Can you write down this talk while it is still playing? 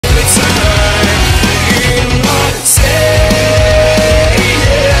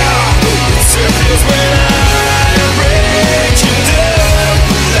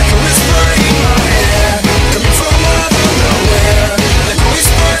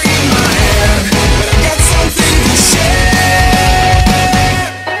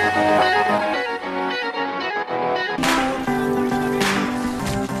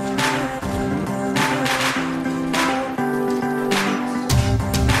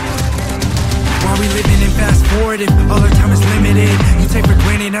we living in fast forward if all our time is limited? You take for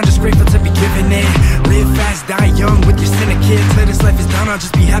granted, I'm just grateful to be given it. Live fast, die young with your cynic kids. Till this life is done, I'll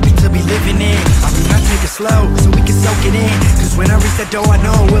just be happy to be living it. I mean, I take it slow so we can soak it in, cause when I reach that door I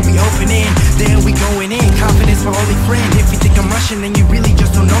know we'll be opening. Then we going in, confidence my only friend. If you think I'm rushing, then you really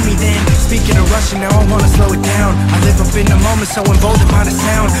just don't know me then. Speaking of rushing, now I wanna slow it down. I live up in the moment, so emboldened by the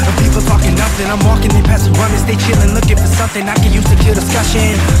sound of people talking nothing. I'm walking in past the runners, they chilling, looking for something I can use to kill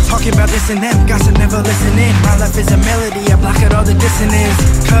discussion. Talking about this and them, gossip never listening. My life is a melody, I block out all the dissonance.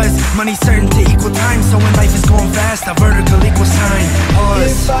 Cause money's certain to equal time, so when life is going fast, a vertical equal sign.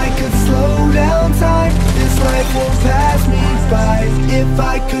 Pause. If I could slow down time, this life won't pass me by. If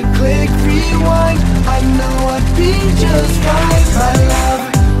I could click rewind, I know I'd be just fine. My love,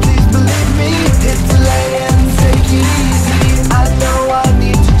 please believe me, hit delay and take it easy. I know I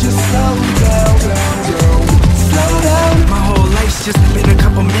need to just slow down, slow down. My whole life's just been a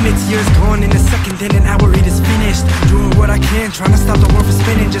couple minutes, years gone in a second, then an hour it is finished. Doing what I can, trying to stop the world from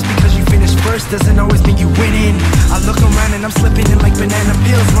spinning. Just because you finish first doesn't always mean you winning. I look around and I'm slipping in like banana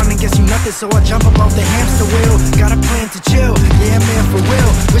peels. Running gets you nothing, so I jump above the hamster wheel. Got a plan to chill, yeah man for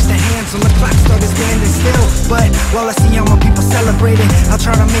real. Wish the hands on the clock started standing still, but while I see how my people celebrating, I'll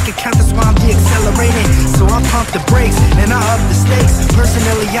try to make it count, that's why I'm de-accelerating. So I pump the brakes and I up the stakes.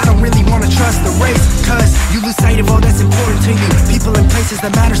 Personally, I don't really wanna trust the race, cause you lose sight of all that's important to you. People and places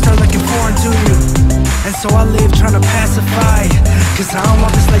that matter start looking foreign to you. And so I live trying to pacify, cause I don't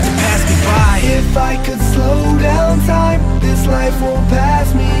want this life to pass me by. If I could slow down time, this life won't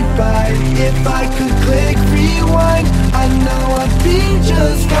pass me by. If I could click rewind, I know I'd be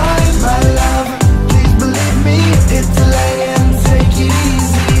just fine. My love, please believe me, hit delay and take it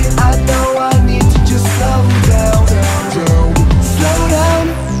easy. I know I need to just slow down, slow down.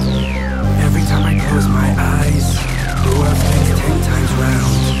 Every time I close my eyes, the world spins 10 times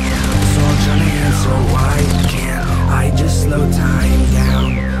round. So I'm trying to answer why can't I just slow time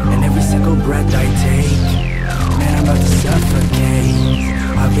down? And every single breath I take, man, I'm about to suffocate.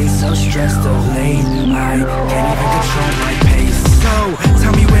 I've been so stressed of late, I can't even control my pace. So,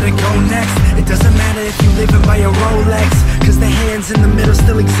 tell me where to go next. It doesn't matter if you living by a Rolex, cause the hands in the middle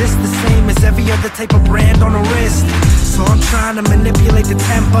still exist the same as every other type of brand on a wrist. So I'm trying to manipulate the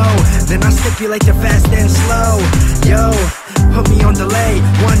tempo, then I stipulate the fast and slow. Yo, put me on delay,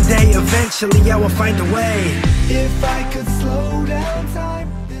 one day eventually I will find a way. If I could slow